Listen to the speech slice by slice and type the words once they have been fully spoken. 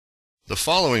The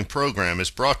following program is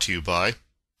brought to you by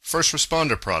First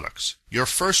Responder Products, your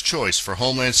first choice for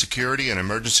Homeland Security and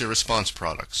emergency response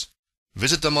products.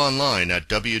 Visit them online at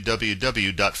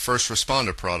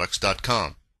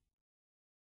www.firstresponderproducts.com.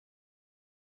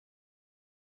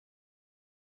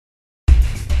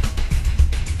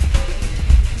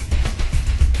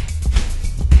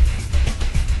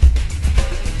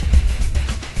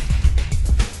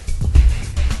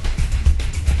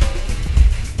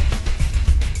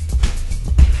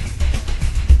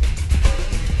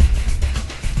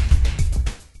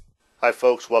 Hi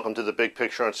folks, welcome to the Big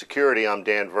Picture on Security. I'm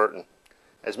Dan Verton.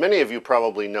 As many of you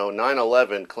probably know,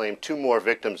 9/11 claimed 2 more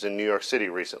victims in New York City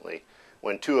recently,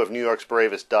 when 2 of New York's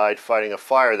bravest died fighting a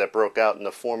fire that broke out in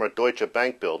the former Deutsche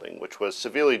Bank building, which was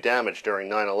severely damaged during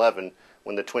 9/11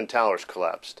 when the Twin Towers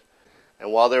collapsed.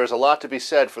 And while there is a lot to be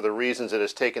said for the reasons it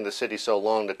has taken the city so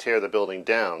long to tear the building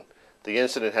down, the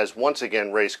incident has once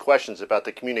again raised questions about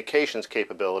the communications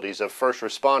capabilities of first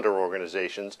responder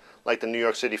organizations like the New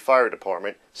York City Fire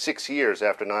Department 6 years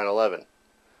after 9/11.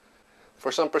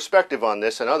 For some perspective on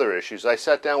this and other issues, I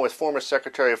sat down with former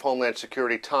Secretary of Homeland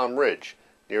Security Tom Ridge,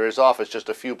 near his office just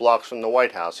a few blocks from the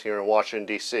White House here in Washington,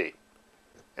 D.C.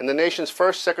 And the nation's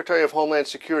first Secretary of Homeland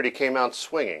Security came out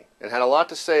swinging and had a lot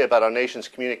to say about our nation's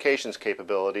communications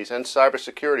capabilities and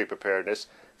cybersecurity preparedness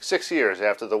 6 years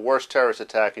after the worst terrorist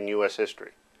attack in U.S.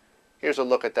 history. Here's a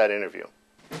look at that interview.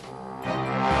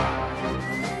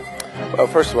 Well,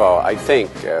 first of all, I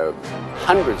think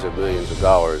hundreds of millions of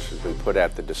dollars has been put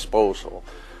at the disposal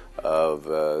of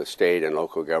state and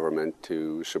local government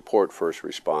to support first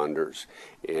responders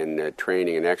in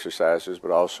training and exercises, but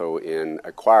also in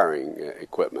acquiring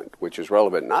equipment, which is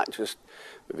relevant not just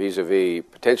vis-a-vis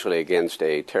potentially against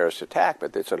a terrorist attack,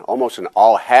 but it's almost an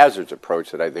all-hazards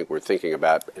approach that I think we're thinking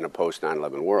about in a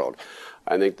post-9/11 world.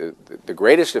 I think the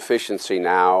greatest efficiency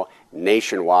now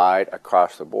nationwide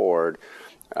across the board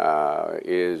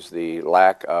is the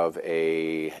lack of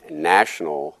a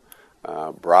national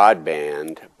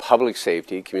broadband public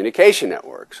safety communication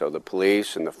network. So the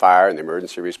police and the fire and the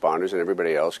emergency responders and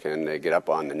everybody else can get up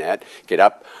on the net, get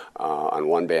up on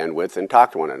one bandwidth and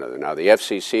talk to one another. Now the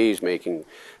FCC is making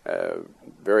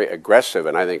very aggressive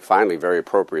and I think finally very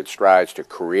appropriate strides to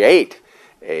create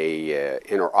a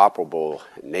interoperable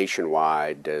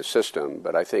nationwide system.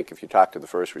 But I think if you talk to the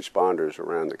first responders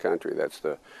around the country, that's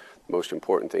the most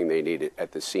important thing they need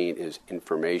at the scene is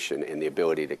information and the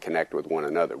ability to connect with one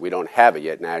another. We don't have it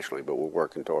yet nationally, but we're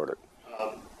working toward it.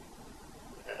 I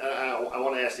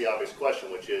want to ask the obvious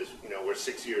question, which is, we're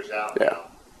 6 years out now.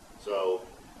 So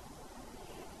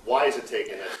why is it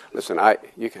taking this? Listen, I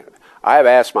have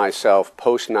asked myself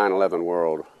post 9/11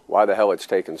 world, why the hell it's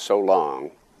taken so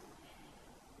long,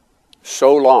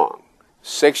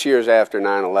 6 years after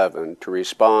 9/11, to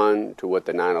respond to what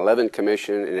the 9/11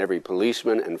 Commission and every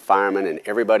policeman and fireman and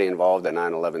everybody involved in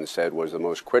 9/11 said was the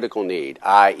most critical need,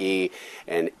 i.e.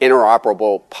 an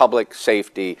interoperable public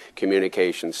safety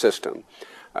communication system.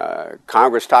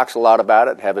 Congress talks a lot about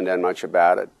it, haven't done much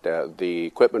about it. The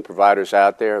equipment providers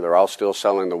out there, they're all still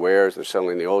selling the wares, they're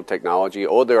selling the old technology.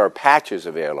 Oh, there are patches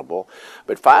available.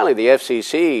 But finally, the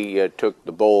FCC took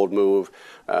the bold move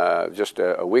just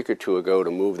a week or two ago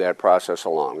to move that process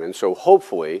along. And so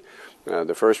hopefully,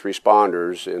 the first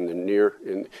responders in the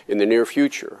near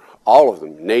future, all of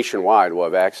them nationwide, will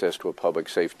have access to a public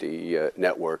safety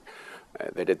network.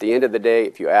 That at the end of the day,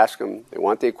 if you ask them, they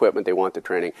want the equipment, they want the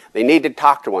training, they need to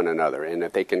talk to one another. And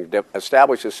if they can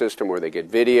establish a system where they get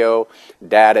video,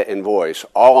 data, and voice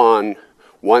all on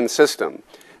one system,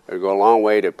 it'll go a long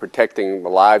way to protecting the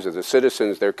lives of the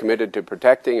citizens they're committed to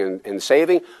protecting and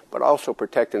saving, but also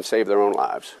protect and save their own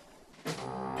lives.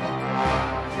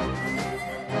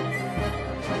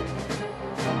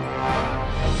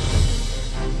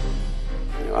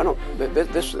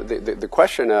 The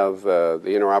question of the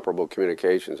interoperable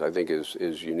communications, I think,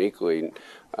 is uniquely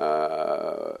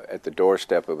at the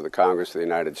doorstep of the Congress of the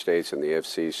United States and the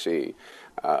FCC.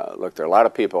 Look, there are a lot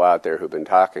of people out there who've been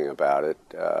talking about it,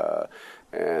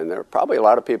 and there are probably a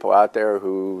lot of people out there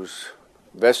whose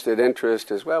vested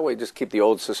interest is, well, we just keep the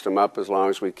old system up as long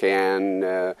as we can.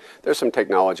 There's some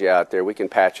technology out there, we can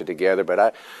patch it together,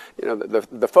 but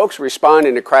the folks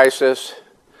responding to crisis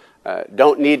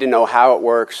don't need to know how it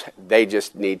works. They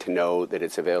just need to know that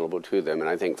it's available to them. And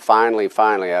I think finally,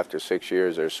 after 6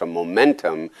 years, there's some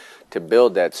momentum to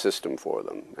build that system for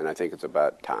them. And I think it's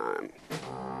about time.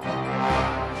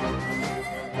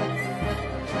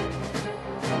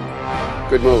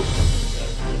 Good move.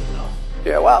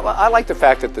 Yeah, well, I like the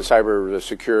fact that the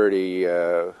cybersecurity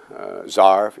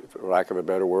czar, for lack of a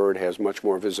better word, has much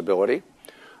more visibility.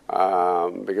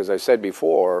 Because I said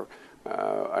before,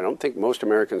 I don't think most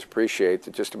Americans appreciate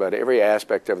that just about every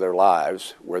aspect of their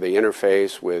lives where they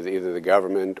interface with either the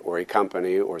government or a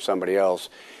company or somebody else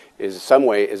is in some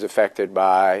way is affected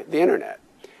by the internet.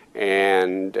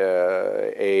 And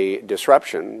a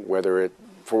disruption, whether it,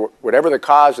 for whatever the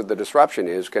cause of the disruption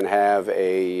is, can have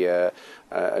a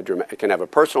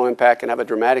personal impact, can have a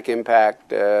dramatic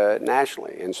impact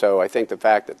nationally. And so I think the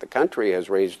fact that the country has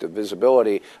raised the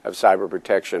visibility of cyber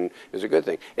protection is a good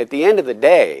thing. At the end of the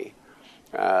day,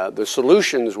 the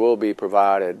solutions will be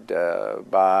provided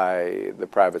by the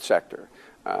private sector.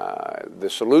 The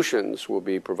solutions will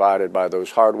be provided by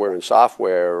those hardware and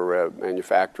software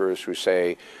manufacturers who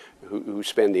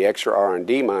spend the extra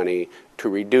R&D money to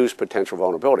reduce potential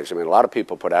vulnerabilities. I mean, a lot of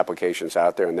people put applications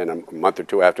out there and then a month or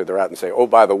two after they're out and say, oh,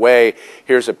 by the way,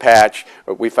 here's a patch,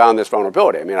 we found this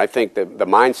vulnerability. I mean, I think the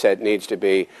mindset needs to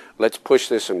be, let's push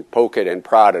this and poke it and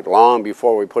prod it long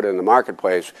before we put it in the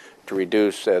marketplace to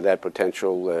reduce that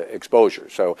potential exposure.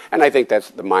 So, and I think that's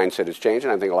the mindset has changed,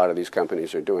 and I think a lot of these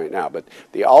companies are doing it now. But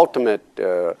the ultimate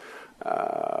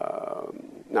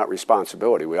not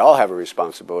responsibility. We all have a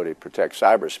responsibility to protect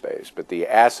cyberspace, but the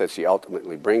assets you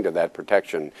ultimately bring to that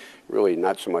protection, really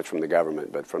not so much from the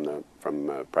government, but from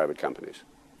private companies.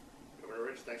 Governor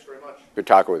Rich, thanks very much. Good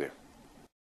talking with you.